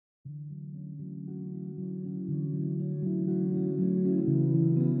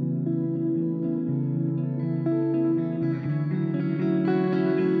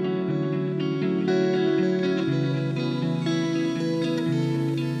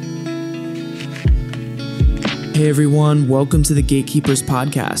Hey everyone, welcome to the Gatekeepers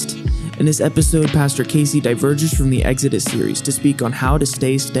podcast. In this episode, Pastor Casey diverges from the Exodus series to speak on how to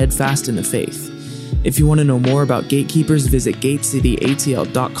stay steadfast in the faith. If you want to know more about Gatekeepers, visit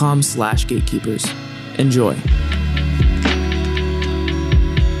gatecityatl.com/gatekeepers. Enjoy.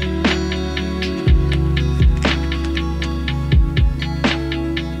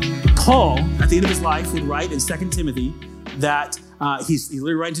 Paul, at the end of his life, would write in 2 Timothy that he's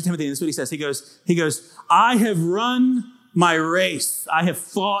literally writing to Timothy, and this is what he says. He goes, I have run my race. I have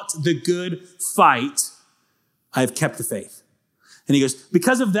fought the good fight. I have kept the faith. And he goes,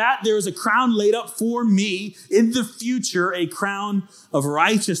 because of that, there is a crown laid up for me in the future, a crown of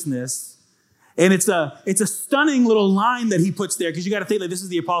righteousness. And it's a stunning little line that he puts there, because you got to think that this is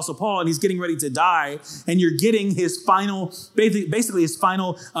the Apostle Paul and he's getting ready to die, and you're getting his final, basically his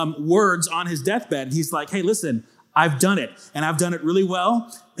final words on his deathbed. And he's like, hey, listen, I've done it, and I've done it really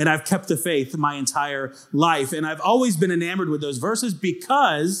well, and I've kept the faith my entire life. And I've always been enamored with those verses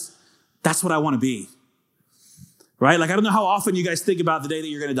because that's what I want to be, right? Like, I don't know how often you guys think about the day that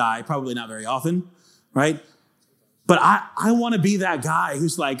you're going to die. Probably not very often, right? But I want to be that guy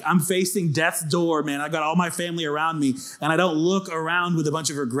who's like, I'm facing death's door, man. I got all my family around me, and I don't look around with a bunch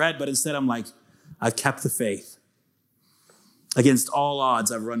of regret, but instead I'm like, I've kept the faith. Against all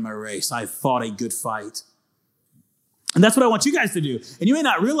odds, I've run my race. I've fought a good fight. And that's what I want you guys to do. And you may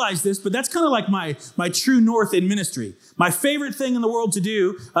not realize this, but that's kind of like my true north in ministry. My favorite thing in the world to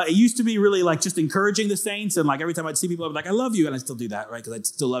do, it used to be really like just encouraging the saints. And like every time I'd see people, I'd be like, I love you. And I still do that, right? Because I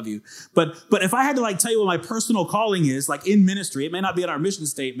still love you. But if I had to like tell you what my personal calling is, like in ministry, it may not be in our mission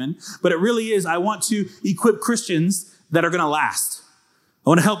statement, but it really is. I want to equip Christians that are going to last. I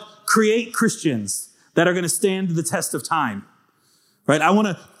want to help create Christians that are going to stand the test of time. Right? I want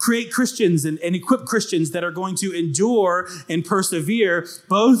to create Christians and equip Christians that are going to endure and persevere,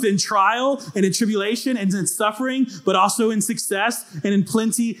 both in trial and in tribulation and in suffering, but also in success and in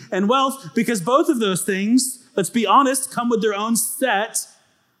plenty and wealth, because both of those things, let's be honest, come with their own set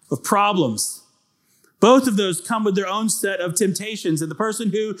of problems. Both of those come with their own set of temptations, and the person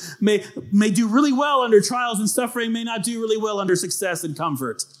who may do really well under trials and suffering may not do really well under success and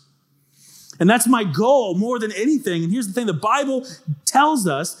comfort. And that's my goal more than anything. And here's the thing. The Bible tells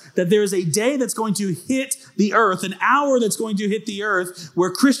us that there is a day that's going to hit the earth, an hour that's going to hit the earth,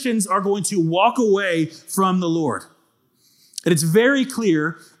 where Christians are going to walk away from the Lord. And it's very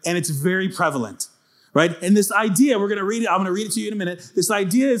clear, and it's very prevalent, right? And this idea, we're going to read it. I'm going to read it to you in a minute. This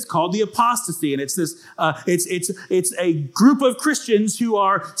idea is called the apostasy. And it's this, it's a group of Christians who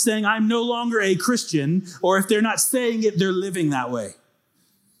are saying, I'm no longer a Christian, or if they're not saying it, they're living that way.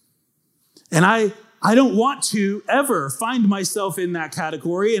 And I don't want to ever find myself in that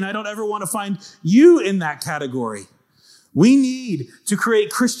category, and I don't ever want to find you in that category. We need to create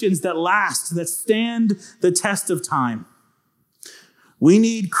Christians that last, that stand the test of time. We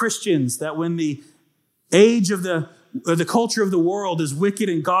need Christians that when the age of the culture of the world is wicked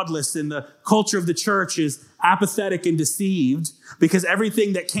and godless, and the culture of the church is apathetic and deceived, because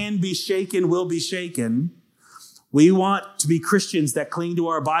everything that can be shaken will be shaken, we want to be Christians that cling to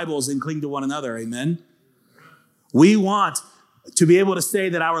our Bibles and cling to one another. Amen. We want to be able to say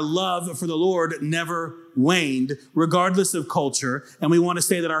that our love for the Lord never waned, regardless of culture. And we want to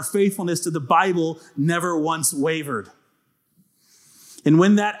say that our faithfulness to the Bible never once wavered. And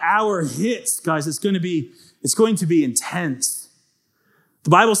when that hour hits, guys, it's going to be intense. The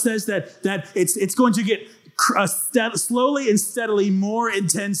Bible says that it's going to get slowly and steadily more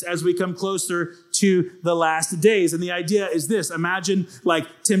intense as we come closer to the last days. And the idea is this: imagine like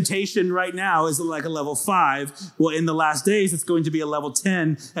temptation right now is like a level 5. Well, in the last days, it's going to be a level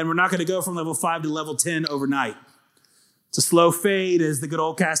 10, and we're not going to go from level 5 to level 10 overnight. It's a slow fade, as the good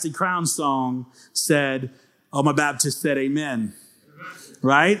old Casting Crowns song said. All my Baptists said amen.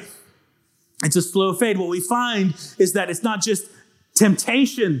 Right? It's a slow fade. What we find is that it's not just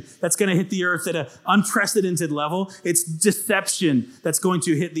temptation that's going to hit the earth at an unprecedented level. It's deception that's going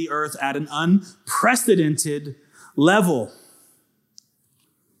to hit the earth at an unprecedented level.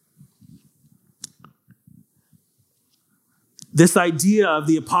 This idea of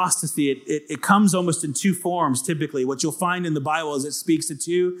the apostasy, it comes almost in two forms, typically. What you'll find in the Bible is it speaks to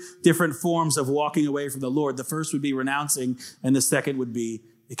two different forms of walking away from the Lord. The first would be renouncing, and the second would be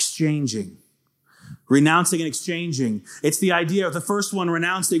exchanging. Renouncing and exchanging. It's the idea of the first one,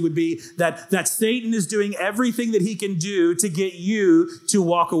 renouncing, would be that Satan is doing everything that he can do to get you to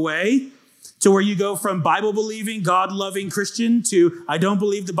walk away, to where you go from Bible-believing, God-loving Christian to I don't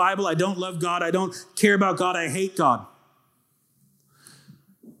believe the Bible, I don't love God, I don't care about God, I hate God.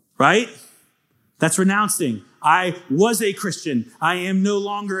 Right? That's renouncing. I was a Christian. I am no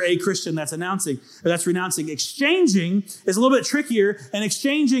longer a Christian. That's renouncing. Exchanging is a little bit trickier, and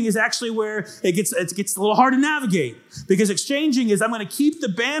exchanging is actually where it gets a little hard to navigate, because exchanging is, I'm going to keep the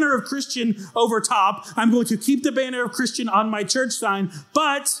banner of Christian over top. I'm going to keep the banner of Christian on my church sign,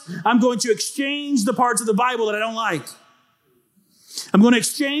 but I'm going to exchange the parts of the Bible that I don't like. I'm going to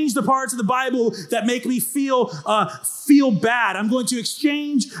exchange the parts of the Bible that make me feel bad. I'm going to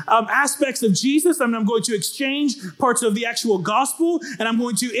exchange aspects of Jesus, and I'm going to exchange parts of the actual gospel, and I'm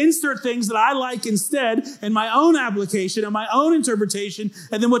going to insert things that I like instead in my own application and my own interpretation.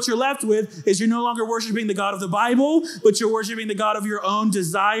 And then what you're left with is you're no longer worshiping the God of the Bible, but you're worshiping the God of your own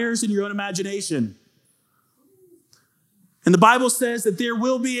desires and your own imagination. And the Bible says that there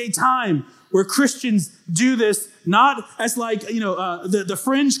will be a time where Christians do this, not as like, the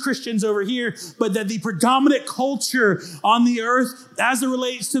fringe Christians over here, but that the predominant culture on the earth as it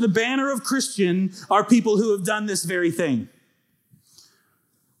relates to the banner of Christian are people who have done this very thing.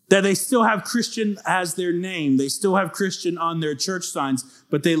 That they still have Christian as their name. They still have Christian on their church signs,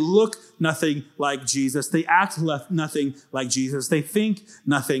 but they look nothing like Jesus. They act nothing like Jesus. They think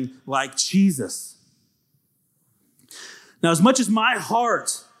nothing like Jesus. Now, as much as my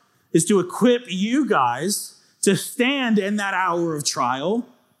heart is to equip you guys to stand in that hour of trial,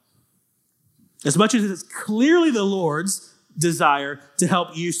 as much as it's clearly the Lord's desire to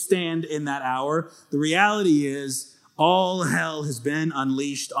help you stand in that hour, the reality is all hell has been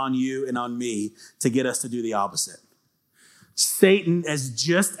unleashed on you and on me to get us to do the opposite. Satan is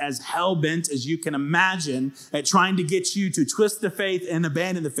just as hell-bent as you can imagine at trying to get you to twist the faith and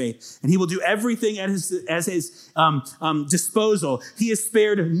abandon the faith. And he will do everything at his disposal. He has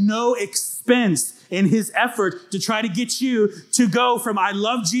spared no expense in his effort to try to get you to go from I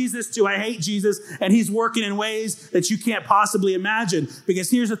love Jesus to I hate Jesus. And he's working in ways that you can't possibly imagine.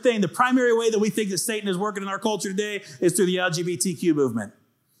 Because here's the thing, the primary way that we think that Satan is working in our culture today is through the LGBTQ movement.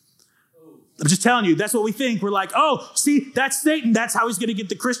 I'm just telling you, that's what we think. We're like, oh, see, that's Satan. That's how he's going to get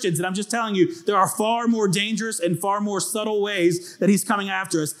the Christians. And I'm just telling you, there are far more dangerous and far more subtle ways that he's coming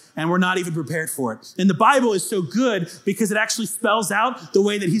after us, and we're not even prepared for it. And the Bible is so good because it actually spells out the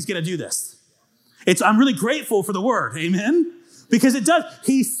way that he's going to do this. I'm really grateful for the word. Amen. Because it does.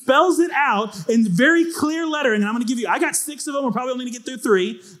 He spells it out in very clear lettering. And I'm going to give you, I got 6 of them. We're probably only going to get through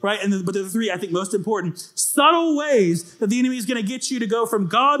 3, right? But the 3, I think, most important. Subtle ways that the enemy is going to get you to go from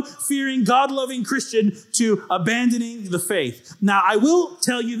God-fearing, God-loving Christian to abandoning the faith. Now, I will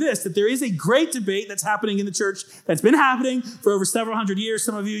tell you this, that there is a great debate that's happening in the church that's been happening for over several hundred years.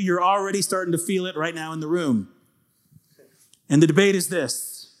 Some of you, you're already starting to feel it right now in the room. And the debate is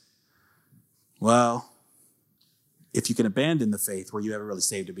this. Well, if you can abandon the faith, were you ever really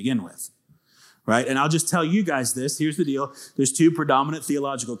saved to begin with? Right? And I'll just tell you guys this. Here's the deal. There's 2 predominant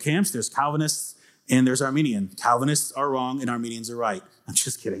theological camps. There's Calvinists and there's Arminian. Calvinists are wrong and Arminians are right. I'm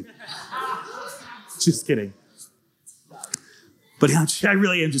just kidding. Just kidding. But I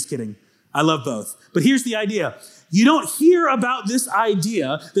really am just kidding. I love both. But here's the idea. You don't hear about this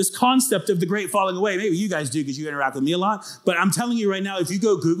idea, this concept of the great falling away. Maybe you guys do because you interact with me a lot. But I'm telling you right now, if you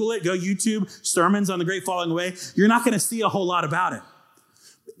go Google it, go YouTube sermons on the great falling away, you're not going to see a whole lot about it.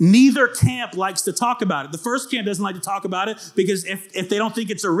 Neither camp likes to talk about it. The first camp doesn't like to talk about it because if they don't think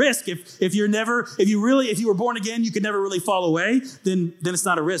it's a risk, if you were born again, you could never really fall away, then it's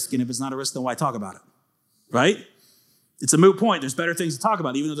not a risk. And if it's not a risk, then why talk about it? Right? It's a moot point. There's better things to talk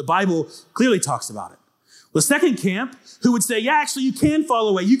about, even though the Bible clearly talks about it. The second camp, who would say, yeah, actually, you can fall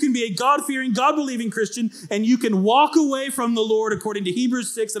away. You can be a God-fearing, God-believing Christian, and you can walk away from the Lord according to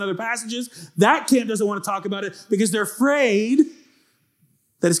Hebrews 6 and other passages. That camp doesn't want to talk about it because they're afraid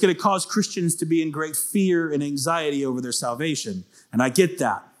that it's going to cause Christians to be in great fear and anxiety over their salvation. And I get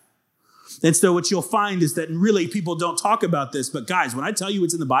that. And so what you'll find is that really people don't talk about this. But guys, when I tell you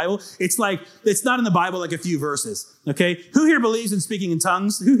it's in the Bible, it's not in the Bible like a few verses. Okay. Who here believes in speaking in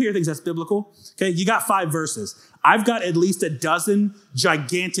tongues? Who here thinks that's biblical? Okay. You got 5 verses. I've got at least a dozen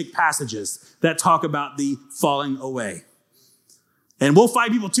gigantic passages that talk about the falling away. And we'll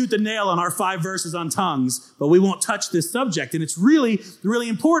fight people tooth and nail on our 5 verses on tongues, but we won't touch this subject. And it's really, really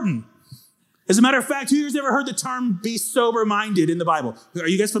important. As a matter of fact, who here's ever heard the term be sober-minded in the Bible? Are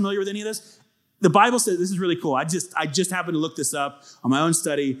you guys familiar with any of this? The Bible says, this is really cool. I just happened to look this up on my own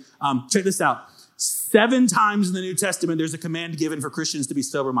study. Check this out. 7 times in the New Testament, there's a command given for Christians to be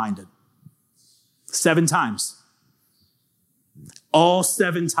sober-minded. 7 times. All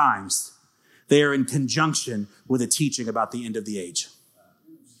 7 times, they are in conjunction with a teaching about the end of the age.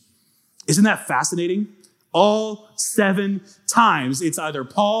 Isn't that fascinating? All 7 times. It's either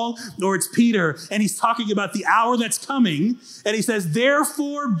Paul or it's Peter, and he's talking about the hour that's coming. And he says,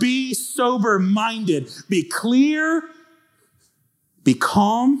 therefore be sober-minded, be clear, be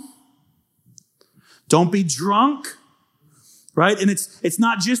calm, don't be drunk, right? And it's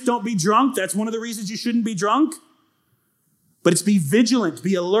not just don't be drunk. That's one of the reasons you shouldn't be drunk. But it's be vigilant,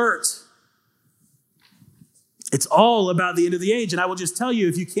 be alert. It's all about the end of the age. And I will just tell you,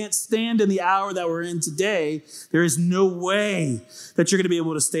 if you can't stand in the hour that we're in today, there is no way that you're going to be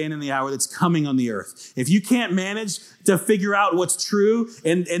able to stand in the hour that's coming on the earth. If you can't manage to figure out what's true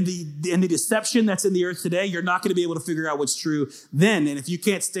and the deception that's in the earth today, you're not going to be able to figure out what's true then. And if you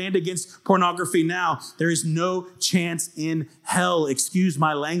can't stand against pornography now, there is no chance in hell, excuse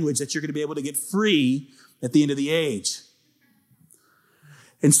my language, that you're going to be able to get free at the end of the age.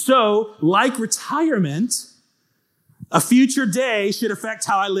 And so, like retirement, a future day should affect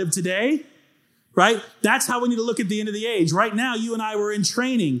how I live today, right? That's how we need to look at the end of the age. Right now, you and I were in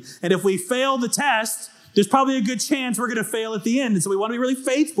training. And if we fail the test, there's probably a good chance we're going to fail at the end. And so we want to be really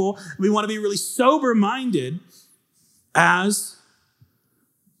faithful. We want to be really sober-minded as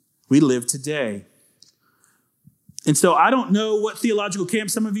we live today. And so I don't know what theological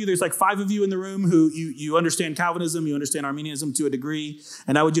camp, some of you, there's like 5 of you in the room who you understand Calvinism, you understand Arminianism to a degree.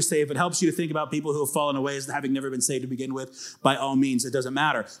 And I would just say, if it helps you to think about people who have fallen away as having never been saved to begin with, by all means, it doesn't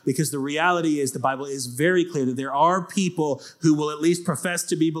matter. Because the reality is the Bible is very clear that there are people who will at least profess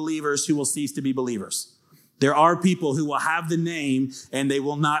to be believers who will cease to be believers. There are people who will have the name and they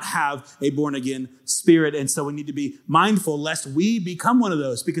will not have a born again spirit. And so we need to be mindful lest we become one of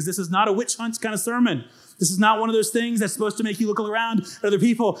those, because this is not a witch hunt kind of sermon. This is not one of those things that's supposed to make you look around at other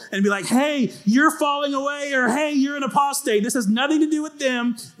people and be like, hey, you're falling away, or hey, you're an apostate. This has nothing to do with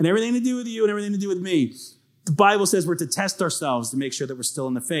them and everything to do with you and everything to do with me. The Bible says we're to test ourselves to make sure that we're still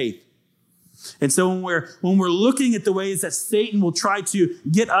in the faith. And so when we're looking at the ways that Satan will try to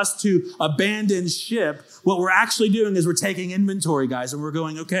get us to abandon ship, what we're actually doing is we're taking inventory, guys, and we're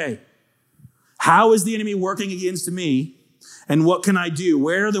going, okay, how is the enemy working against me? And what can I do?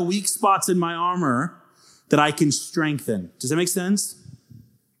 Where are the weak spots in my armor that I can strengthen? Does that make sense?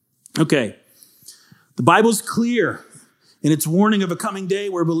 Okay. The Bible's clear in its warning of a coming day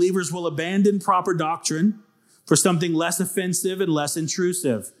where believers will abandon proper doctrine for something less offensive and less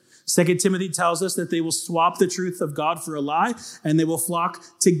intrusive. 2 Timothy tells us that they will swap the truth of God for a lie, and they will flock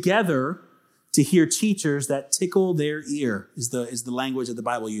together to hear teachers that tickle their ear, is the language that the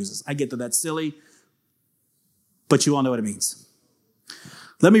Bible uses. I get that that's silly, but you all know what it means.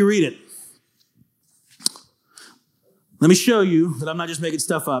 Let me read it. Let me show you that I'm not just making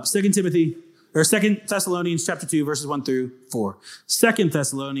stuff up. 2 Thessalonians chapter 2, verses 1 through 4. 2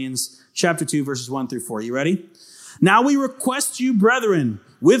 Thessalonians chapter 2, verses 1 through 4. You ready? Now we request you, brethren,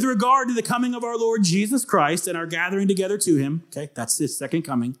 with regard to the coming of our Lord Jesus Christ and our gathering together to him, okay, that's his second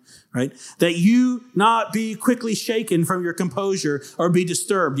coming, right? That you not be quickly shaken from your composure or be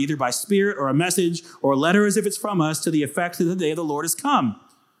disturbed either by spirit or a message or a letter as if it's from us, to the effect that the day of the Lord has come.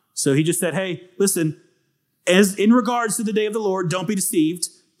 So he just said, hey, listen, as in regards to the day of the Lord, don't be deceived.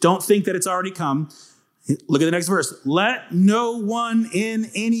 Don't think that it's already come. Look at the next verse. Let no one in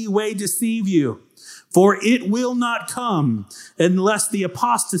any way deceive you, for it will not come unless the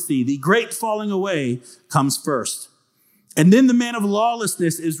apostasy, the great falling away, comes first. And then the man of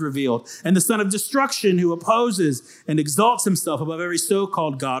lawlessness is revealed, and the son of destruction, who opposes and exalts himself above every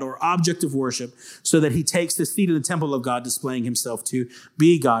so-called God or object of worship, so that he takes the seat in the temple of God, displaying himself to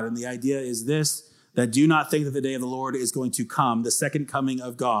be God. And the idea is this, that do not think that the day of the Lord is going to come. The second coming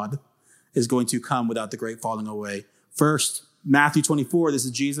of God is going to come without the great falling away first. Matthew 24, this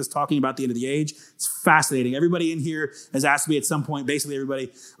is Jesus talking about the end of the age. It's fascinating. Everybody in here has asked me at some point, basically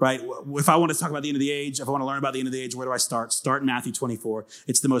everybody, right? If I want to talk about the end of the age, if I want to learn about the end of the age, where do I start? Start in Matthew 24.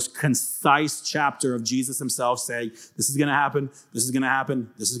 It's the most concise chapter of Jesus himself saying, this is going to happen, this is going to happen,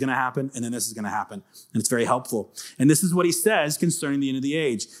 this is going to happen, and then this is going to happen. And it's very helpful. And this is what he says concerning the end of the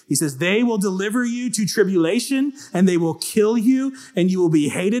age. He says, they will deliver you to tribulation, and they will kill you, and you will be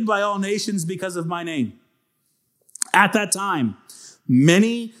hated by all nations because of my name. At that time,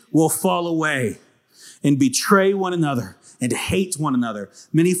 many will fall away and betray one another and hate one another.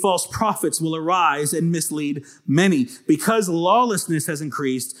 Many false prophets will arise and mislead many. Because lawlessness has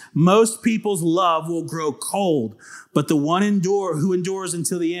increased, most people's love will grow cold, but the one who endures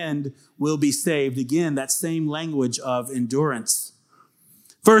until the end will be saved. Again, that same language of endurance.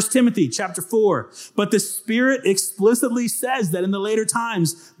 1 Timothy chapter 4, but the Spirit explicitly says that in the later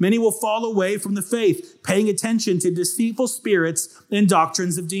times, many will fall away from the faith, paying attention to deceitful spirits and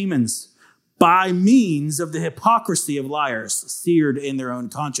doctrines of demons, by means of the hypocrisy of liars, seared in their own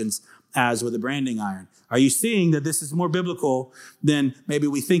conscience. as with a branding iron. Are you seeing that this is more biblical than maybe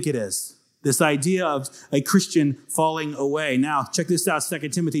we think it is? This idea of a Christian falling away. Now, check this out, 2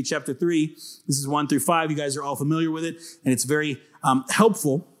 Timothy chapter 3. This is 1-5. You guys are all familiar with it, and it's very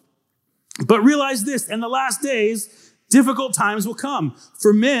helpful. But realize this, in the last days, difficult times will come.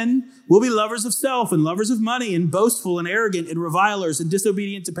 For men will be lovers of self and lovers of money and boastful and arrogant and revilers and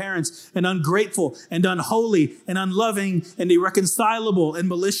disobedient to parents and ungrateful and unholy and unloving and irreconcilable and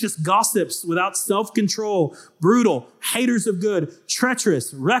malicious gossips without self-control, brutal, haters of good,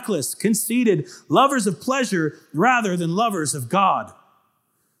 treacherous, reckless, conceited, lovers of pleasure rather than lovers of God.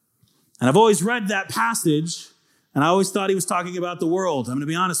 And I've always read that passage and I always thought he was talking about the world. I'm going to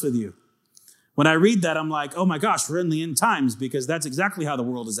be honest with you. When I read that, I'm like, oh my gosh, we're in the end times because that's exactly how the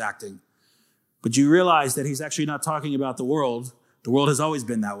world is acting. But you realize that he's actually not talking about the world. The world has always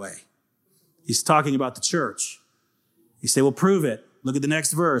been that way. He's talking about the church. You say, well, prove it. Look at the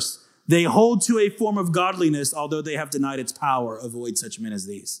next verse. They hold to a form of godliness, although they have denied its power. Avoid such men as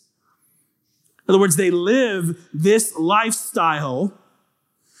these. In other words, they live this lifestyle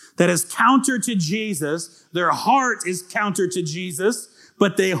that is counter to Jesus. Their heart is counter to Jesus.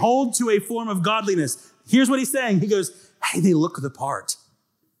 But they hold to a form of godliness. Here's what he's saying. He goes, hey, they look the part.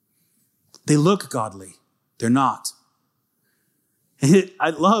 They look godly. They're not. And I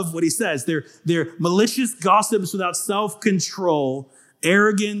love what he says. They're malicious gossips without self-control,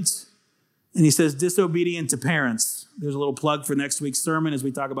 arrogant, and he says disobedient to parents. There's a little plug for next week's sermon as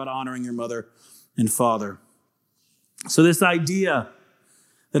we talk about honoring your mother and father. So this idea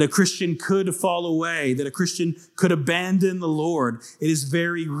that a Christian could fall away, that a Christian could abandon the Lord. It is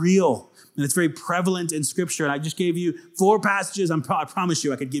very real, and it's very prevalent in Scripture. And I just gave you 4 passages. I promise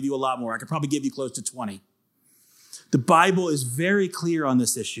you I could give you a lot more. I could probably give you close to 20. The Bible is very clear on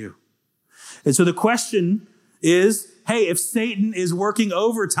this issue. And so the question is, hey, if Satan is working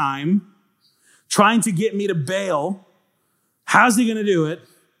overtime, trying to get me to bail, how's he going to do it?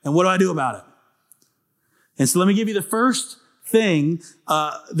 And what do I do about it? And so let me give you the first thing,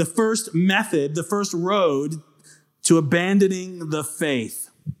 the first method, the first road to abandoning the faith.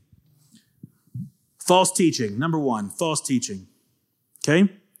 False teaching. Number 1, false teaching. Okay?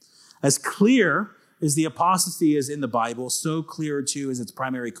 As clear as the apostasy is in the Bible, so clear too is its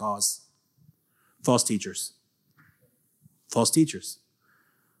primary cause. False teachers. False teachers.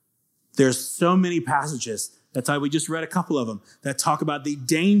 There's so many passages. That's why we just read a couple of them that talk about the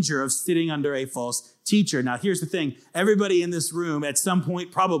danger of sitting under a false teacher. Now, here's the thing. Everybody in this room at some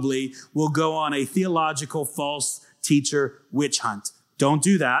point probably will go on a theological false teacher witch hunt. Don't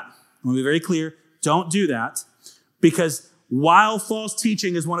do that. I'm going to be very clear. Don't do that. Because while false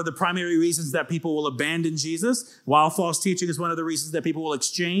teaching is one of the primary reasons that people will abandon Jesus, while false teaching is one of the reasons that people will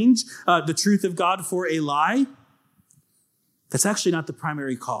exchange the truth of God for a lie, that's actually not the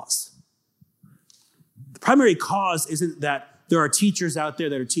primary cause. The primary cause isn't that there are teachers out there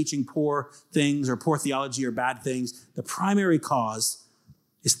that are teaching poor things or poor theology or bad things. The primary cause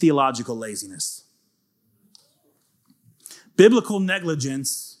is theological laziness. Biblical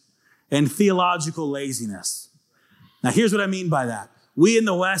negligence and theological laziness. Now, here's what I mean by that. We in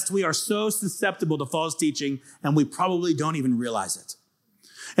the West, we are so susceptible to false teaching, and we probably don't even realize it.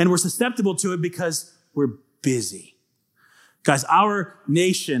 And we're susceptible to it because we're busy. Guys, our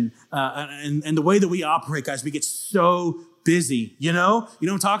nation and the way that we operate, guys, we get so busy, you know what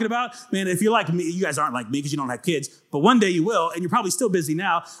I'm talking about? Man, if you're like me, you guys aren't like me because you don't have kids, but one day you will, and you're probably still busy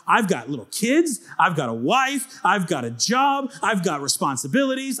now. I've got little kids. I've got a wife. I've got a job. I've got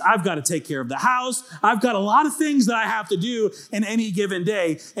responsibilities. I've got to take care of the house. I've got a lot of things that I have to do in any given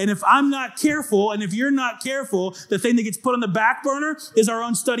day. And if I'm not careful, and if you're not careful, the thing that gets put on the back burner is our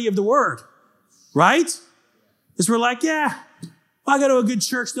own study of the word, right? Because we're like, yeah, I go to a good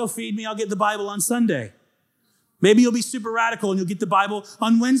church. They'll feed me. I'll get the Bible on Sunday. Maybe you'll be super radical and you'll get the Bible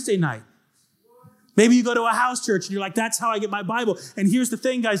on Wednesday night. Maybe you go to a house church and you're like, that's how I get my Bible. And here's the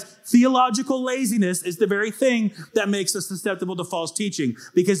thing, guys. Theological laziness is the very thing that makes us susceptible to false teaching.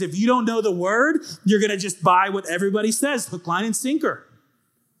 Because if you don't know the word, you're going to just buy what everybody says, hook, line, and sinker.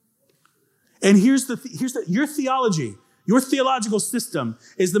 And here's your theology. Your theological system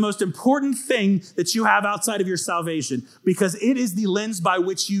is the most important thing that you have outside of your salvation because it is the lens by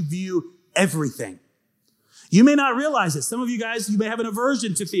which you view everything. You may not realize it. Some of you guys, you may have an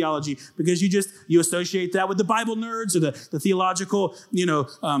aversion to theology because you associate that with the Bible nerds or the theological,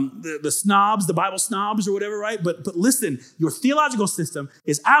 the snobs, the Bible snobs or whatever, right? But listen, your theological system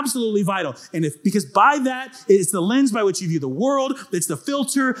is absolutely vital. And because by that, it's the lens by which you view the world. It's the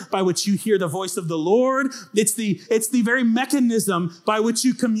filter by which you hear the voice of the Lord. It's the very mechanism by which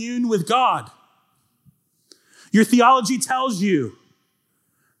you commune with God. Your theology tells you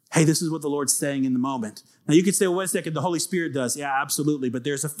Hey, this is what the Lord's saying in the moment. Now you could say, well, wait a second, the Holy Spirit does. Yeah, absolutely. But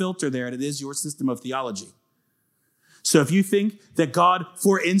there's a filter there, and it is your system of theology. So if you think that God,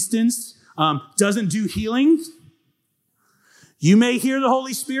 for instance, doesn't do healing, you may hear the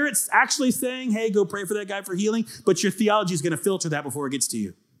Holy Spirit actually saying, hey, go pray for that guy for healing, but your theology is going to filter that before it gets to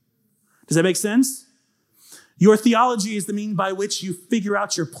you. Does that make sense? Your theology is the means by which you figure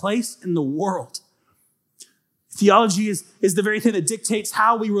out your place in the world. Theology is the very thing that dictates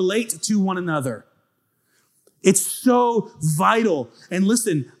how we relate to one another. It's so vital. And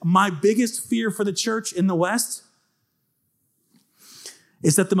listen, my biggest fear for the church in the West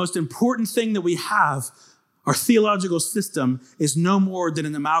is that the most important thing that we have, our theological system, is no more than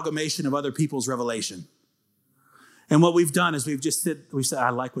an amalgamation of other people's revelation. And what we've done is we've said, I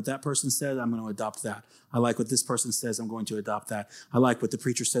like what that person said, I'm going to adopt that. I like what this person says, I'm going to adopt that. I like what the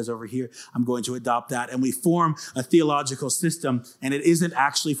preacher says over here, I'm going to adopt that. And we form a theological system, and it isn't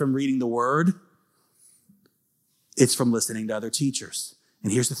actually from reading the word. It's from listening to other teachers.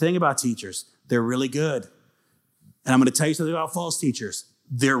 And here's the thing about teachers. They're really good. And I'm going to tell you something about false teachers.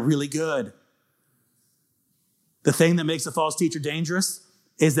 They're really good. The thing that makes a false teacher dangerous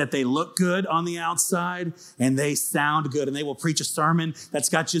is that they look good on the outside and they sound good, and they will preach a sermon that's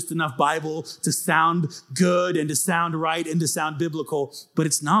got just enough Bible to sound good and to sound right and to sound biblical, but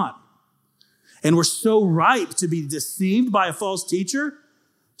it's not. And we're so ripe to be deceived by a false teacher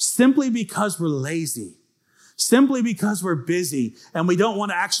simply because we're lazy, simply because we're busy, and we don't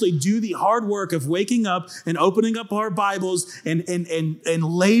want to actually do the hard work of waking up and opening up our Bibles and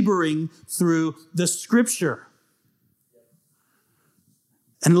laboring through the scripture.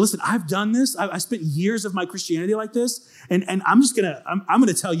 And listen, I've done this. I spent years of my Christianity like this. And I'm going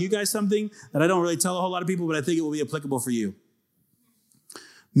to tell you guys something that I don't really tell a whole lot of people, but I think it will be applicable for you.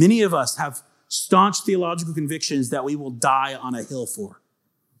 Many of us have staunch theological convictions that we will die on a hill for.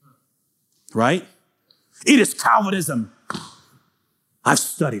 Right? It is Calvinism. I've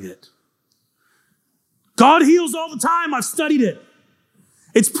studied it. God heals all the time. I've studied it.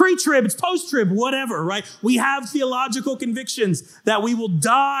 It's pre-trib, it's post-trib, whatever, right? We have theological convictions that we will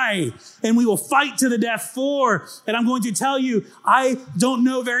die and we will fight to the death for. And I'm going to tell you, I don't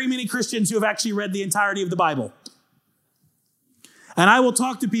know very many Christians who have actually read the entirety of the Bible. And I will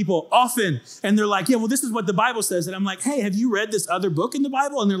talk to people often, and they're like, yeah, well, this is what the Bible says. And I'm like, hey, have you read this other book in the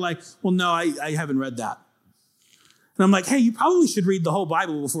Bible? And they're like, well, no, I haven't read that. And I'm like, hey, you probably should read the whole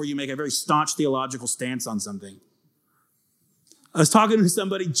Bible before you make a very staunch theological stance on something. I was talking to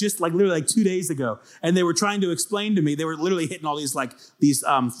somebody just literally 2 days ago, and they were trying to explain to me, they were literally hitting all these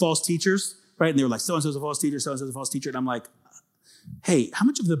false teachers, right? And they were like, so-and-so's a false teacher, so-and-so's a false teacher. And I'm like, hey, how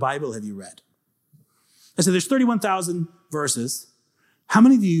much of the Bible have you read? I said, there's 31,000 verses. How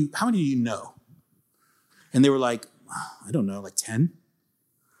many do you know? And they were like, I don't know, like 10.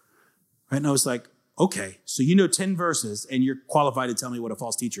 Right? And I was like, okay, so you know 10 verses, and you're qualified to tell me what a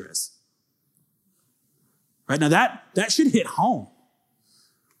false teacher is. Right? Now that should hit home.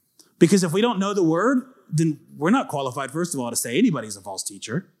 Because if we don't know the word, then we're not qualified, first of all, to say anybody's a false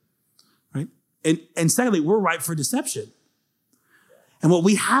teacher. Right? And secondly, we're ripe for deception. And what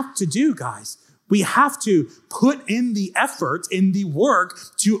we have to do, guys, we have to put in the effort, in the work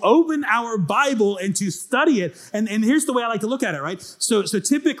to open our Bible and to study it. And here's the way I like to look at it, right? So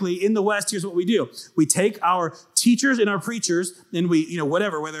typically in the West, here's what we do. We take our teachers and our preachers, and we,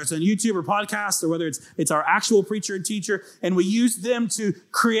 whatever, whether it's on YouTube or podcasts or whether it's our actual preacher and teacher, and we use them to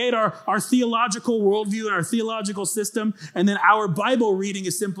create our theological worldview and our theological system. And then our Bible reading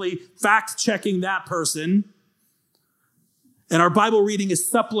is simply fact-checking that person. And our Bible reading is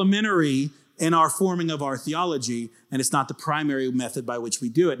supplementary in our forming of our theology, and it's not the primary method by which we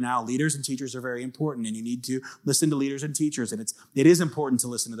do it. Now, leaders and teachers are very important, and you need to listen to leaders and teachers, and it is important to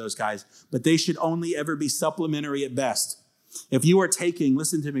listen to those guys, but they should only ever be supplementary at best. If you are taking,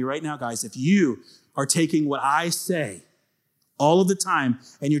 listen to me right now, guys, if you are taking what I say all of the time,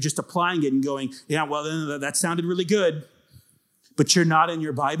 and you're just applying it and going, yeah, well, then that sounded really good, but you're not in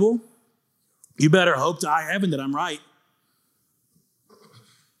your Bible, you better hope to high heaven that I'm right.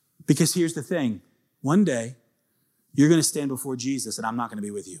 Because here's the thing. One day, you're going to stand before Jesus, and I'm not going to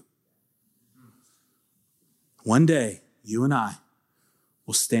be with you. One day, you and I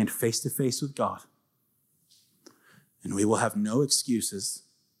will stand face to face with God, and we will have no excuses,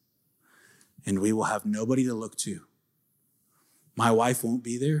 and we will have nobody to look to. My wife won't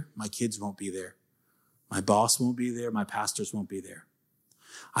be there. My kids won't be there. My boss won't be there. My pastors won't be there.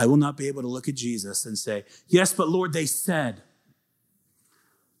 I will not be able to look at Jesus and say, yes, but Lord, they said.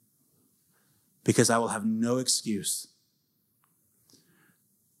 Because I will have no excuse.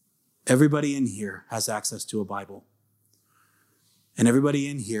 Everybody in here has access to a Bible. And everybody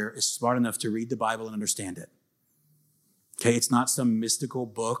in here is smart enough to read the Bible and understand it. Okay, it's not some mystical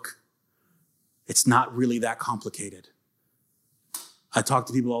book. It's not really that complicated. I talk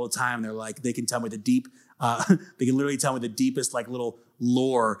to people all the time. They're like, they can tell me they can literally tell me the deepest like little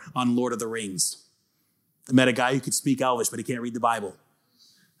lore on Lord of the Rings. I met a guy who could speak Elvish, but he can't read the Bible.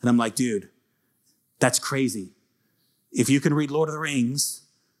 And I'm like, dude, that's crazy. If you can read Lord of the Rings,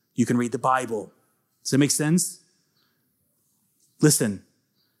 you can read the Bible. Does that make sense? Listen,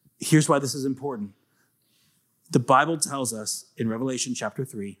 here's why this is important. The Bible tells us in Revelation chapter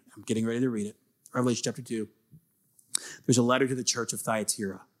 3, I'm getting ready to read it, Revelation chapter 2, there's a letter to the church of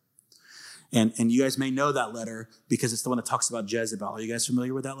Thyatira. And you guys may know that letter because it's the one that talks about Jezebel. Are you guys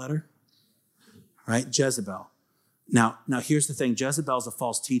familiar with that letter? Right? Jezebel. Now here's the thing. Jezebel is a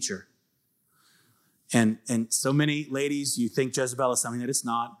false teacher. And so many ladies, you think Jezebel is something that it's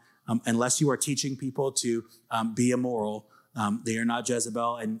not. Unless you are teaching people to be immoral, they are not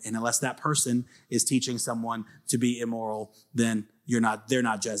Jezebel. And unless that person is teaching someone to be immoral, then they're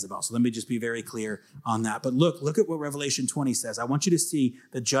not Jezebel. So let me just be very clear on that. But look at what Revelation 20 says. I want you to see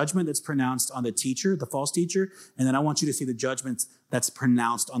the judgment that's pronounced on the teacher, the false teacher, and then I want you to see the judgment that's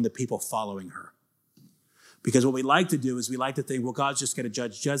pronounced on the people following her. Because what we like to do is we like to think, well, God's just going to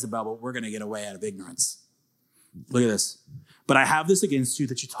judge Jezebel, but we're going to get away out of ignorance. Look at this. But I have this against you,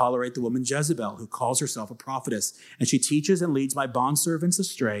 that you tolerate the woman Jezebel, who calls herself a prophetess, and she teaches and leads my bondservants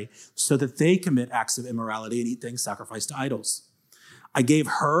astray so that they commit acts of immorality and eat things sacrificed to idols. I gave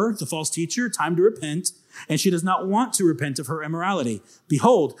her, the false teacher, time to repent, and she does not want to repent of her immorality.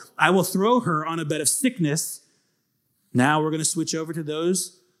 Behold, I will throw her on a bed of sickness. Now we're going to switch over to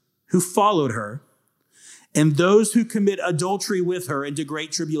those who followed her, and those who commit adultery with her into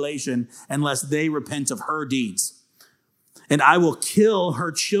great tribulation, unless they repent of her deeds. And I will kill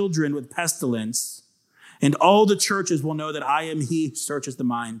her children with pestilence, and all the churches will know that I am he who searches the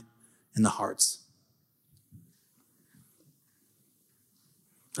mind and the hearts.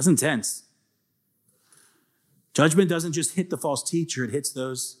 That's intense. Judgment doesn't just hit the false teacher, it hits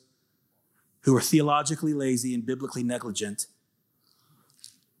those who are theologically lazy and biblically negligent.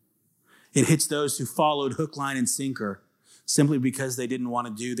 It hits those who followed hook, line, and sinker simply because they didn't want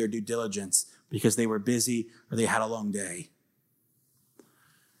to do their due diligence, because they were busy or they had a long day.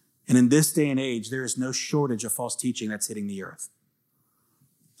 And in this day and age, there is no shortage of false teaching that's hitting the earth.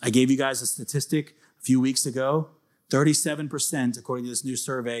 I gave you guys a statistic a few weeks ago. 37%, according to this new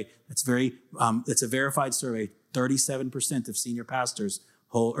survey, it's a verified survey, 37% of senior pastors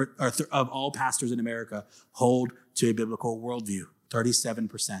of all pastors in America hold to a biblical worldview.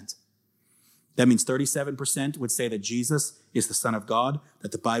 37%. That means 37% would say that Jesus is the Son of God,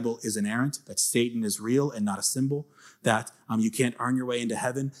 that the Bible is inerrant, that Satan is real and not a symbol, that you can't earn your way into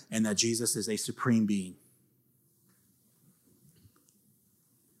heaven, and that Jesus is a supreme being.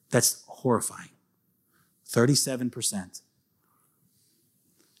 That's horrifying. 37%.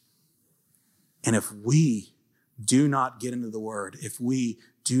 And if we do not get into the Word, if we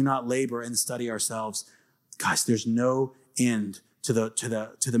do not labor and study ourselves, guys, there's no end to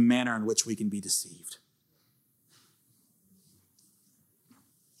the manner in which we can be deceived.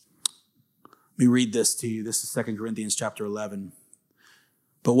 Let me read this to you. This is 2 Corinthians chapter 11.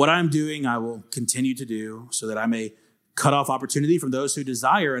 But what I'm doing, I will continue to do, so that I may cut off opportunity from those who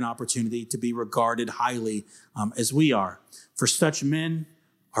desire an opportunity to be regarded highly as we are. For such men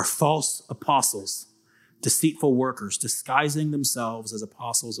are false apostles, deceitful workers, disguising themselves as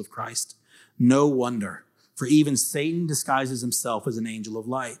apostles of Christ. No wonder, for even Satan disguises himself as an angel of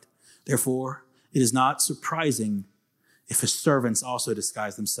light. Therefore, it is not surprising if his servants also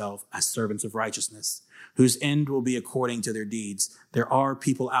disguise themselves as servants of righteousness, whose end will be according to their deeds. There are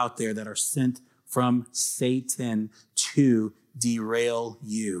people out there that are sent from Satan to derail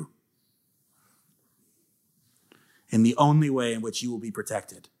you. And the only way in which you will be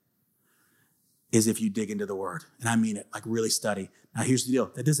protected is if you dig into the Word. And I mean it, like really study. Now here's the deal.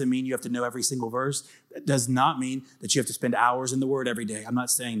 That doesn't mean you have to know every single verse. That does not mean that you have to spend hours in the Word every day. I'm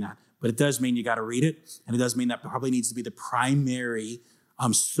not saying that. But it does mean you got to read it. And it does mean that probably needs to be the primary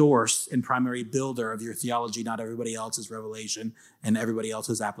source and primary builder of your theology, not everybody else's revelation and everybody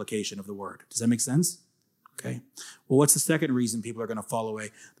else's application of the Word. Does that make sense? Okay. Well, what's the second reason people are going to fall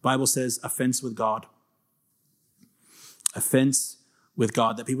away? The Bible says offense with God. Offense with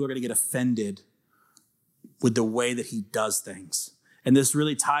God, that people are going to get offended with the way that he does things. And this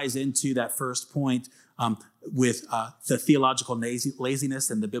really ties into that first point with the theological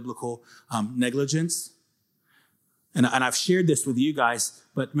laziness and the biblical negligence. And I've shared this with you guys,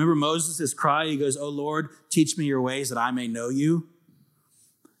 but remember Moses' cry? He goes, "Oh Lord, teach me your ways that I may know you."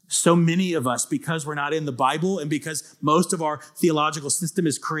 So many of us, because we're not in the Bible and because most of our theological system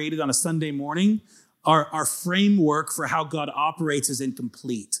is created on a Sunday morning, our framework for how God operates is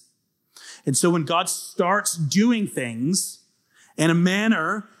incomplete. And so when God starts doing things in a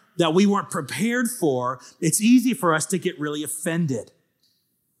manner that we weren't prepared for, it's easy for us to get really offended.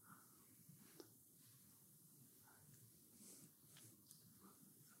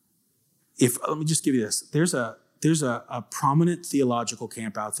 Let me just give you this. There's a prominent theological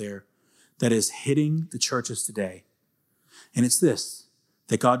camp out there that is hitting the churches today. And it's this,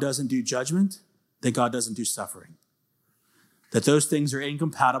 that God doesn't do judgment, that God doesn't do suffering. That those things are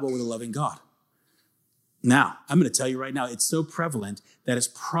incompatible with a loving God. Now, I'm going to tell you right now, it's so prevalent that it's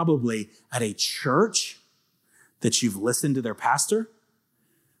probably at a church that you've listened to their pastor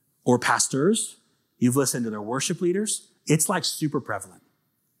or pastors, you've listened to their worship leaders. It's like super prevalent.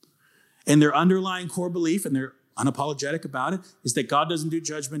 And their underlying core belief, and they're unapologetic about it, is that God doesn't do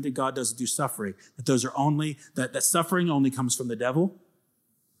judgment and God doesn't do suffering. That suffering only comes from the devil.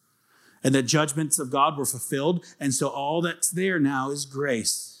 And that judgments of God were fulfilled. And so all that's there now is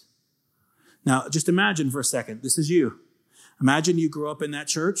grace. Now, just imagine for a second, this is you. Imagine you grew up in that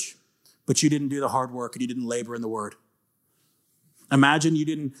church, but you didn't do the hard work and you didn't labor in the word. Imagine you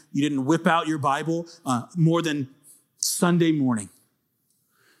didn't whip out your Bible more than Sunday morning.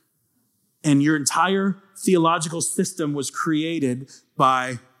 And your entire theological system was created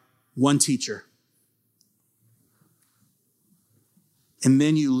by one teacher. And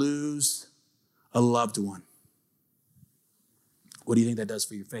then you lose a loved one. What do you think that does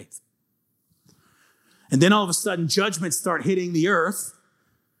for your faith? And then all of a sudden, judgments start hitting the earth.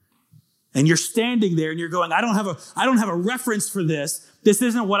 And you're standing there and you're going, I don't have a reference for this. This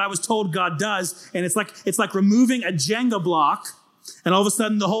isn't what I was told God does. And it's like removing a Jenga block. And all of a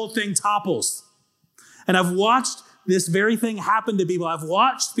sudden, the whole thing topples. And I've watched this very thing happen to people. I've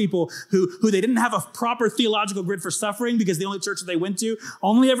watched people who they didn't have a proper theological grid for suffering because the only church that they went to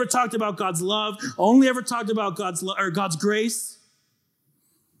only ever talked about God's love, only ever talked about God's grace.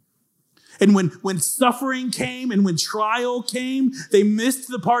 And when suffering came and when trial came, they missed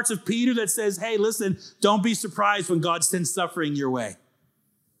the parts of Peter that says, hey, listen, don't be surprised when God sends suffering your way.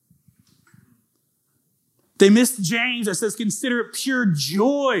 They missed James that says, consider it pure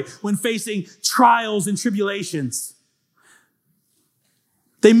joy when facing trials and tribulations.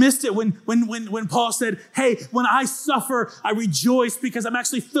 They missed it when Paul said, hey, when I suffer, I rejoice because I'm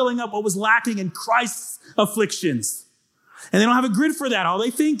actually filling up what was lacking in Christ's afflictions. And they don't have a grid for that. All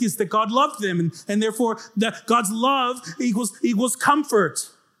they think is that God loved them and therefore that God's love equals comfort.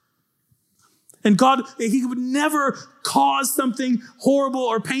 And God, he would never cause something horrible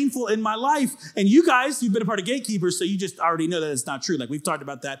or painful in my life. And you guys, you've been a part of Gatekeepers, so you just already know that it's not true. Like we've talked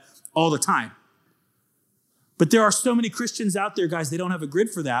about that all the time. But there are so many Christians out there, guys, they don't have a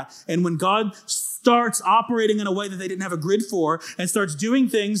grid for that. And when God starts operating in a way that they didn't have a grid for and starts doing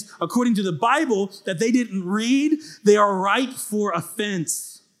things according to the Bible that they didn't read, they are ripe for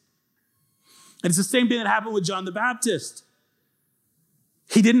offense. And it's the same thing that happened with John the Baptist.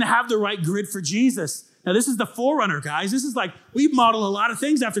 He didn't have the right grid for Jesus. Now, this is the forerunner, guys. This is like, we model a lot of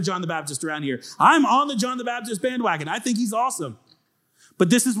things after John the Baptist around here. I'm on the John the Baptist bandwagon. I think he's awesome. But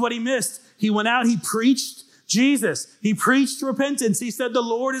this is what he missed. He went out, he preached Jesus. He preached repentance. He said, the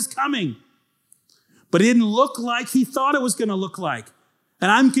Lord is coming. But it didn't look like he thought it was going to look like.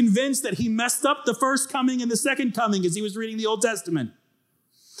 And I'm convinced that he messed up the first coming and the second coming as he was reading the Old Testament.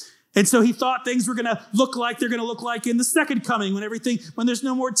 And so he thought things were going to look like they're going to look like in the second coming when there's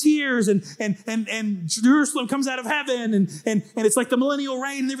no more tears and Jerusalem comes out of heaven and it's like the millennial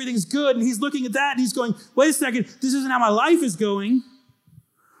reign and everything's good. And he's looking at that and he's going, wait a second, this isn't how my life is going.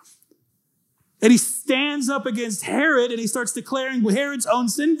 And he stands up against Herod and he starts declaring Herod's own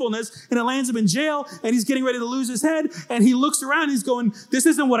sinfulness and it lands him in jail and he's getting ready to lose his head. And he looks around and he's going, this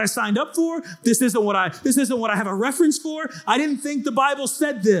isn't what I signed up for. This isn't what I have a reference for. I didn't think the Bible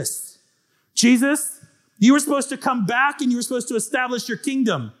said this. Jesus, you were supposed to come back and you were supposed to establish your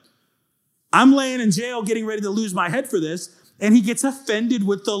kingdom. I'm laying in jail getting ready to lose my head for this. And he gets offended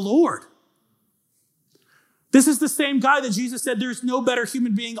with the Lord. This is the same guy that Jesus said there's no better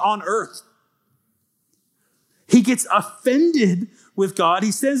human being on earth. He gets offended with God.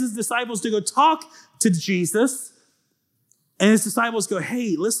 He sends his disciples to go talk to Jesus. And his disciples go,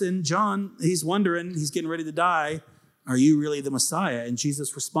 hey, listen, John, he's wondering, he's getting ready to die. Are you really the Messiah? And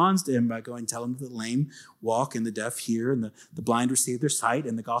Jesus responds to him by going, tell him that the lame walk and the deaf hear and the blind receive their sight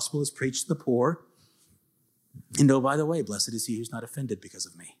and the gospel is preached to the poor. And oh, by the way, blessed is he who's not offended because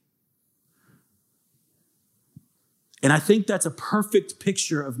of me. And I think that's a perfect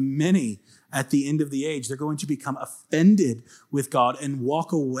picture of many at the end of the age. They're going to become offended with God and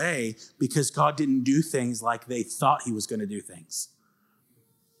walk away because God didn't do things like they thought he was going to do things.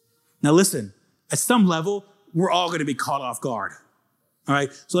 Now listen, at some level, we're all going to be caught off guard. All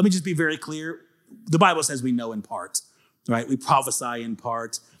right, so let me just be very clear. The Bible says we know in part, right? We prophesy in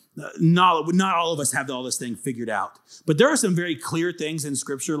part. Not all of us have all this thing figured out. But there are some very clear things in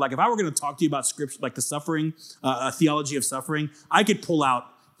Scripture. Like if I were going to talk to you about Scripture, like the suffering, theology of suffering, I could pull out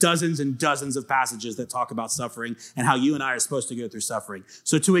dozens and dozens of passages that talk about suffering and how you and I are supposed to go through suffering.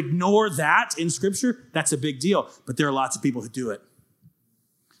 So to ignore that in Scripture, that's a big deal. But there are lots of people who do it.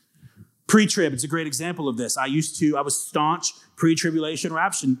 Pre-trib, it's a great example of this. I was staunch pre-tribulation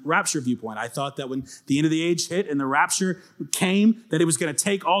rapture viewpoint. I thought that when the end of the age hit and the rapture came, that it was going to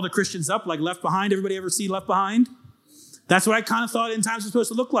take all the Christians up like Left Behind. Everybody ever see Left Behind? That's what I kind of thought end times was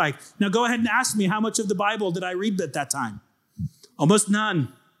supposed to look like. Now go ahead and ask me, how much of the Bible did I read at that time? Almost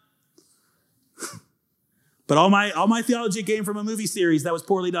none. But all my theology came from a movie series that was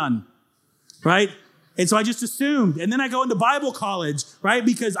poorly done, right? And so I just assumed. And then I go into Bible college, right?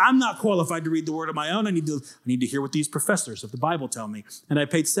 Because I'm not qualified to read the word on my own. I need to hear what these professors of the Bible tell me. And I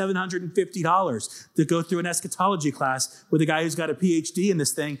paid $750 to go through an eschatology class with a guy who's got a PhD in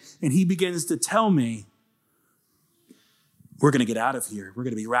this thing. And he begins to tell me, we're going to get out of here. We're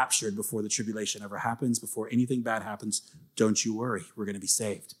going to be raptured before the tribulation ever happens, before anything bad happens. Don't you worry. We're going to be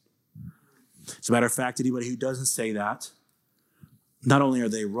saved. As a matter of fact, anybody who doesn't say that, not only are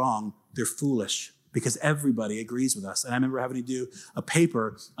they wrong, they're foolish. Because everybody agrees with us. And I remember having to do a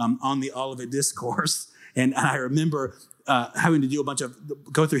paper on the Olivet Discourse. And I remember having to do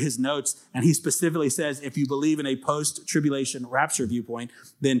go through his notes. And he specifically says, if you believe in a post-tribulation rapture viewpoint,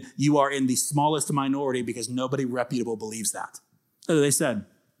 then you are in the smallest minority because nobody reputable believes that. That's what they said.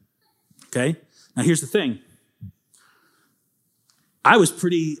 Okay? Now here's the thing. I was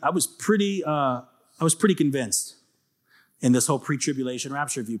pretty convinced in this whole pre-tribulation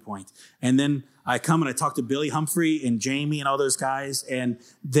rapture viewpoint. And then I come and I talk to Billy Humphrey and Jamie and all those guys, and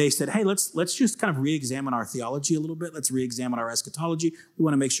they said, hey, let's just kind of re-examine our theology a little bit. Let's re-examine our eschatology. We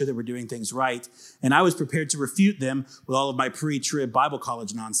want to make sure that we're doing things right. And I was prepared to refute them with all of my pre-trib Bible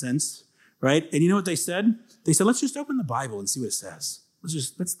college nonsense, right? And you know what they said? They said, let's just open the Bible and see what it says.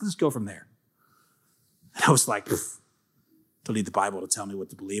 Let's go from there. And I was like, don't need the Bible to tell me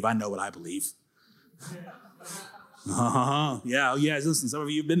what to believe. I know what I believe. Yeah, listen, some of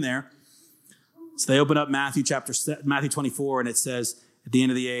you have been there. So they open up Matthew 24, and it says, at the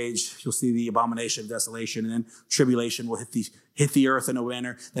end of the age, you'll see the abomination of desolation, and then tribulation will hit the earth in a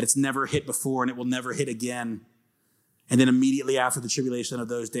manner that it's never hit before, and it will never hit again. And then immediately after the tribulation of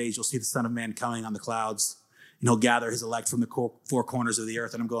those days, you'll see the Son of Man coming on the clouds, and he'll gather his elect from the four corners of the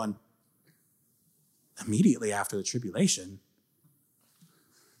earth. And I'm going, immediately after the tribulation?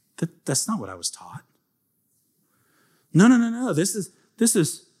 That's not what I was taught. No.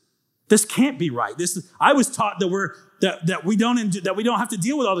 This can't be right. I was taught that we don't have to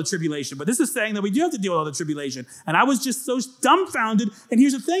deal with all the tribulation, but this is saying that we do have to deal with all the tribulation. And I was just so dumbfounded. And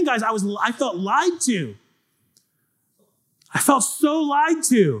here's the thing, guys, I felt lied to. I felt so lied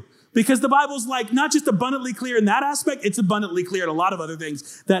to because the Bible's like not just abundantly clear in that aspect, it's abundantly clear in a lot of other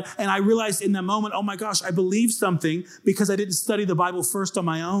things and I realized in that moment, oh my gosh, I believed something because I didn't study the Bible first on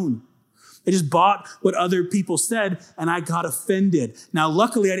my own. I just bought what other people said, and I got offended. Now,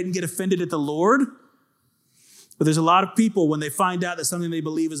 luckily, I didn't get offended at the Lord, but there's a lot of people, when they find out that something they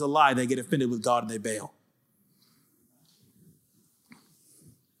believe is a lie, they get offended with God and they bail.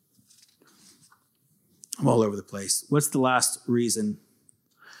 I'm all over the place. What's the last reason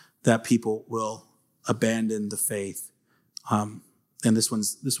that people will abandon the faith? And this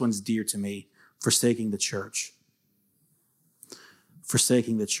one's dear to me, forsaking the church.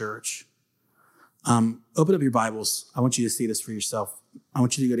 Forsaking the church. Open up your Bibles. I want you to see this for yourself. I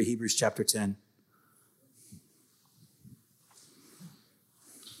want you to go to Hebrews chapter 10.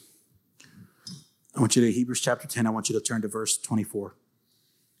 I want you to Hebrews chapter 10. I want you to turn to verse 24.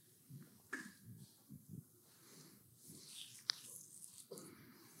 I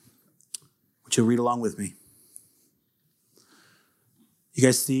want you to read along with me. You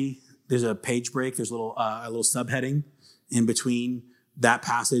guys see there's a page break. There's a little subheading in between that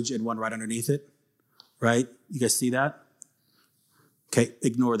passage and one right underneath it. Right? You guys see that? Okay,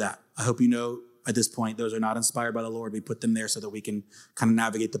 ignore that. I hope you know at this point, those are not inspired by the Lord. We put them there so that we can kind of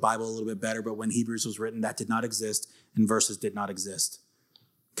navigate the Bible a little bit better. But when Hebrews was written, that did not exist and verses did not exist.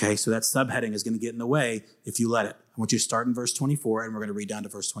 Okay, so that subheading is going to get in the way if you let it. I want you to start in verse 24 and we're going to read down to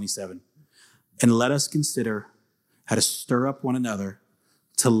verse 27. And let us consider how to stir up one another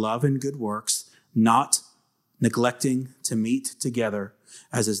to love and good works, not neglecting to meet together,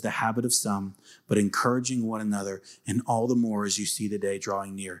 as is the habit of some, but encouraging one another, and all the more as you see the day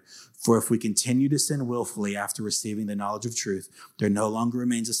drawing near. For if we continue to sin willfully after receiving the knowledge of truth, there no longer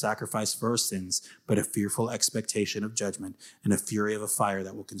remains a sacrifice for our sins, but a fearful expectation of judgment and a fury of a fire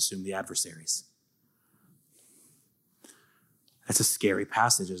that will consume the adversaries. That's a scary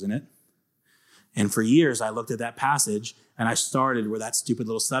passage, isn't it? And for years, I looked at that passage and I started where that stupid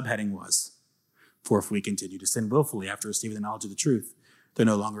little subheading was. For if we continue to sin willfully after receiving the knowledge of the truth, there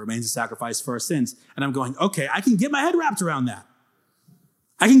no longer remains a sacrifice for our sins. And I'm going, okay, I can get my head wrapped around that.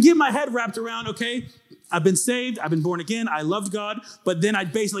 I can get my head wrapped around, okay, I've been saved, I've been born again, I loved God, but then I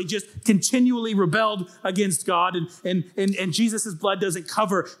basically just continually rebelled against God, and Jesus' blood doesn't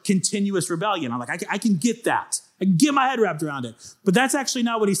cover continuous rebellion. I'm like, I can get that. I can get my head wrapped around it. But that's actually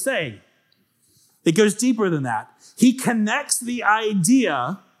not what he's saying. It goes deeper than that. He connects the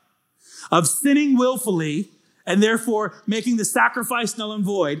idea of sinning willfully and therefore making the sacrifice null and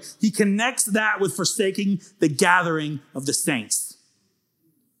void. He connects that with forsaking the gathering of the saints.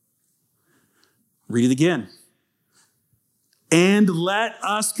 Read it again. And let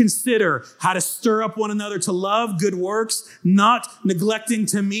us consider how to stir up one another to love, good works, not neglecting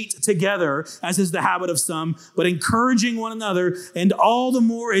to meet together, as is the habit of some, but encouraging one another, and all the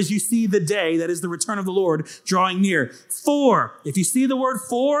more as you see the day, that is the return of the Lord, drawing near. For, if you see the word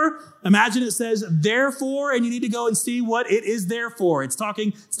for, imagine it says therefore, and you need to go and see what it is there for. It's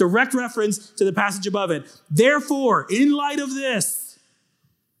direct reference to the passage above it. Therefore, in light of this,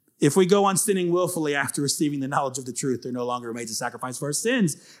 if we go on sinning willfully after receiving the knowledge of the truth, there no longer remains a sacrifice for our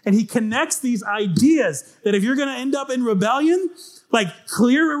sins. And he connects these ideas that if you're going to end up in rebellion, like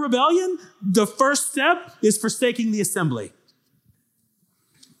clear rebellion, the first step is forsaking the assembly.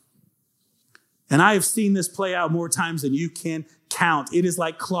 And I have seen this play out more times than you can count. It is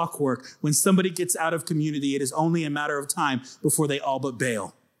like clockwork. When somebody gets out of community, it is only a matter of time before they all but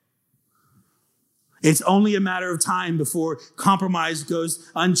bail. It's only a matter of time before compromise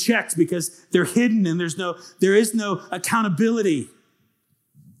goes unchecked because they're hidden and there is no accountability.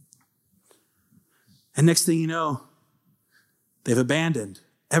 And next thing you know, they've abandoned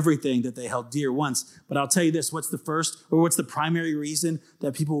everything that they held dear once. But I'll tell you this, what's the primary reason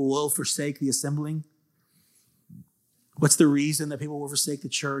that people will forsake the assembling? What's the reason that people will forsake the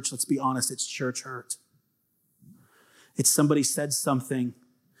church? Let's be honest, it's church hurt. It's somebody said something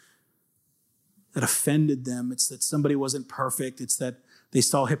that offended them. It's that somebody wasn't perfect. It's that they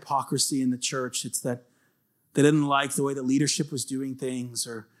saw hypocrisy in the church. It's that they didn't like the way the leadership was doing things,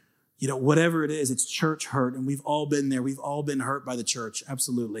 or, whatever it is, it's church hurt. And we've all been there. We've all been hurt by the church.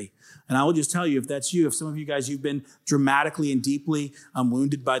 Absolutely. And I will just tell you, if that's you, if some of you guys, you've been dramatically and deeply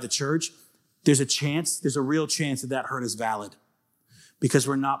wounded by the church, there's a real chance that hurt is valid because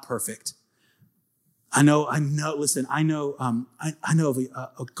we're not perfect. I know of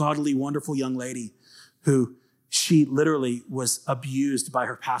a godly, wonderful young lady who she literally was abused by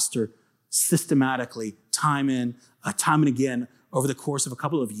her pastor systematically, time and again, over the course of a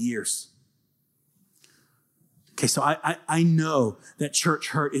couple of years. Okay, so I know that church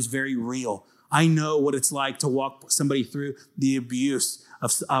hurt is very real. I know what it's like to walk somebody through the abuse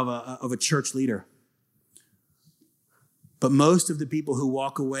of a church leader. But most of the people who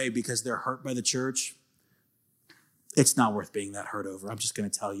walk away because they're hurt by the church, it's not worth being that hurt over. I'm just going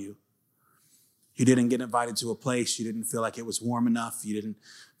to tell you. You didn't get invited to a place. You didn't feel like it was warm enough. You didn't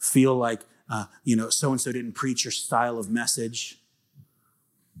feel like, so-and-so didn't preach your style of message.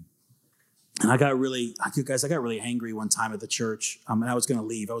 And I got really angry one time at the church. And I was going to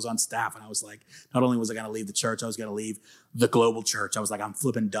leave. I was on staff. And I was like, not only was I going to leave the church, I was going to leave the global church. I was like, I'm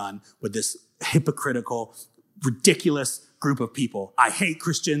flipping done with this hypocritical, ridiculous group of people. I hate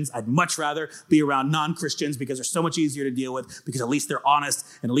Christians. I'd much rather be around non-Christians because they're so much easier to deal with, because at least they're honest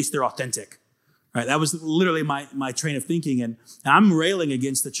and at least they're authentic. Right? That was literally my train of thinking. And I'm railing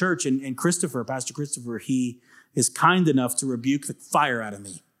against the church. And Pastor Christopher, he is kind enough to rebuke the fire out of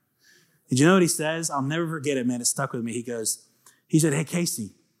me. Did you know what he says? I'll never forget it, man. It stuck with me. He said, hey,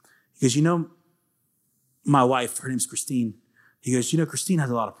 Casey. He goes, my wife, her name's Christine. He goes, Christine has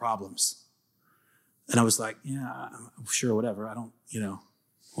a lot of problems. And I was like, yeah, sure, whatever. I don't,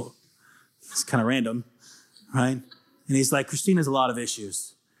 well, it's kind of random, right? And he's like, Christine has a lot of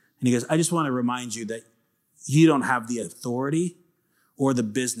issues. And he goes, I just want to remind you that you don't have the authority or the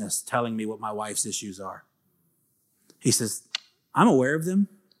business telling me what my wife's issues are. He says, I'm aware of them,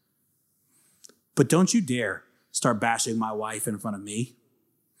 but don't you dare start bashing my wife in front of me.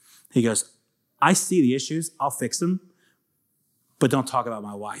 He goes, I see the issues. I'll fix them, but don't talk about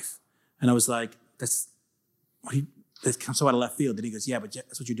my wife. And I was like, that's so out of left field. And he goes, yeah, but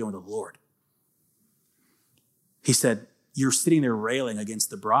that's what you're doing with the Lord. He said, you're sitting there railing against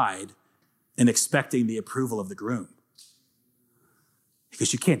the bride and expecting the approval of the groom.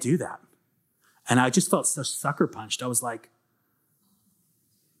 Because you can't do that. And I just felt so sucker punched. I was like,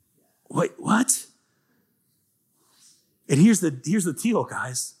 wait, what? And here's the deal,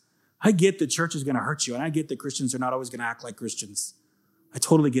 guys. I get that church is going to hurt you, and I get that Christians are not always going to act like Christians. I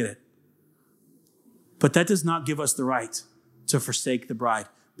totally get it. But that does not give us the right to forsake the bride,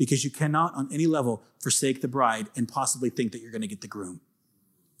 because you cannot on any level forsake the bride and possibly think that you're going to get the groom.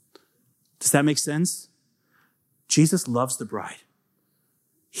 Does that make sense? Jesus loves the bride.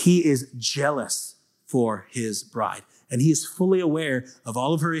 He is jealous for his bride, and he is fully aware of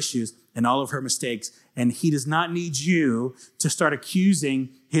all of her issues and all of her mistakes, and he does not need you to start accusing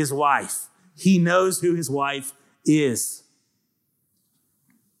his wife. He knows who his wife is.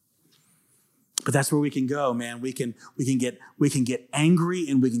 But that's where we can go, man. We can get angry,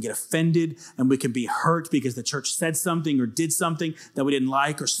 and we can get offended, and we can be hurt because the church said something or did something that we didn't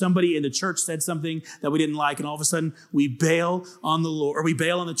like, or somebody in the church said something that we didn't like, and all of a sudden we bail on the Lord, or we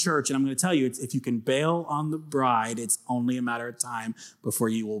bail on the church. And I'm going to tell you, if you can bail on the bride, it's only a matter of time before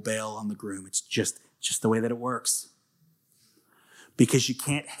you will bail on the groom. It's just the way that it works. Because you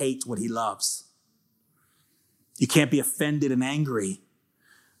can't hate what he loves. You can't be offended and angry.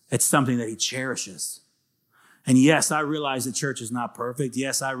 It's something that he cherishes. And yes, I realize the church is not perfect.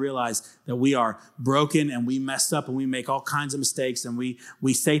 Yes, I realize that we are broken and we mess up and we make all kinds of mistakes, and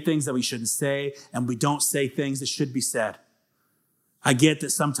we say things that we shouldn't say, and we don't say things that should be said. I get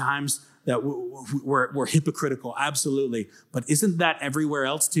that sometimes that we're hypocritical, absolutely. But isn't that everywhere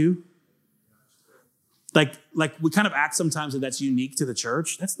else too? Like we kind of act sometimes that that's unique to the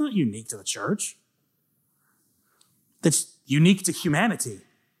church. That's not unique to the church. That's unique to humanity.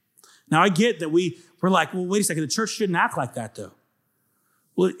 Now, I get that we're like, well, wait a second, the church shouldn't act like that, though.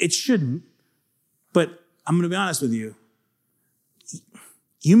 Well, it shouldn't, but I'm going to be honest with you.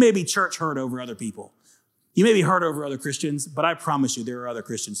 You may be church hurt over other people. You may be hurt over other Christians, but I promise you there are other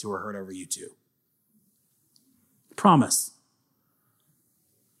Christians who are hurt over you too. Promise.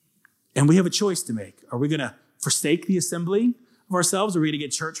 And we have a choice to make. Are we going to forsake the assembling of ourselves? Are we going to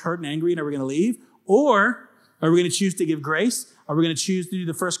get church hurt and angry, and are we going to leave? Or are we going to choose to give grace? Are we going to choose to do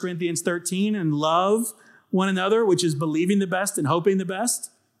the 1 Corinthians 13 and love one another, which is believing the best and hoping the best?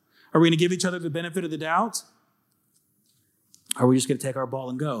 Are we going to give each other the benefit of the doubt? Or are we just going to take our ball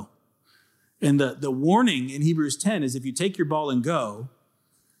and go? And the warning in Hebrews 10 is if you take your ball and go,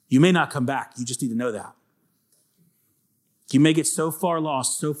 you may not come back. You just need to know that. You may get so far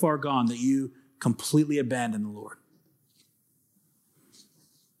lost, so far gone that you completely abandon the Lord.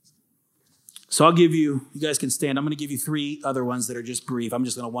 So I'll give you guys can stand. I'm going to give you 3 other ones that are just brief. I'm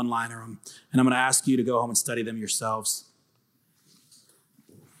just going to one-liner them, and I'm going to ask you to go home and study them yourselves.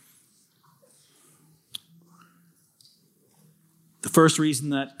 The first reason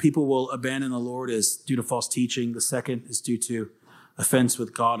that people will abandon the Lord is due to false teaching. The second is due to offense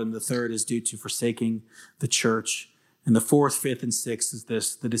with God, and the third is due to forsaking the church. And the fourth, fifth, and sixth is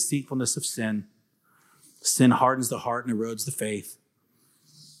this: the deceitfulness of sin. Sin hardens the heart and erodes the faith.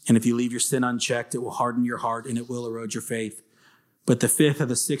 And if you leave your sin unchecked, it will harden your heart and it will erode your faith. But the fifth and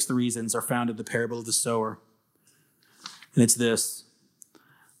the sixth reasons are found in the parable of the sower. And it's this: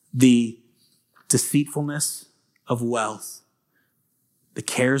 the deceitfulness of wealth, the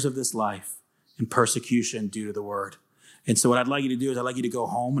cares of this life, and persecution due to the word. And so what I'd like you to do is I'd like you to go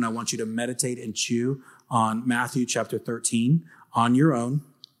home, and I want you to meditate and chew on Matthew chapter 13 on your own.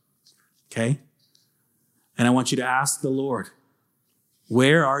 Okay? And I want you to ask the Lord,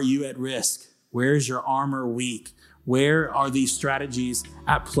 where are you at risk? Where is your armor weak? Where are these strategies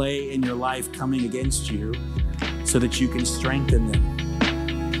at play in your life coming against you so that you can strengthen them?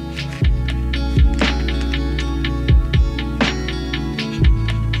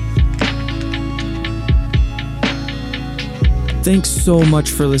 Thanks so much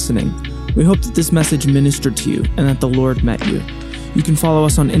for listening. We hope that this message ministered to you and that the Lord met you. You can follow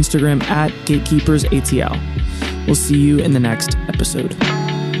us on Instagram at GatekeepersATL. We'll see you in the next episode.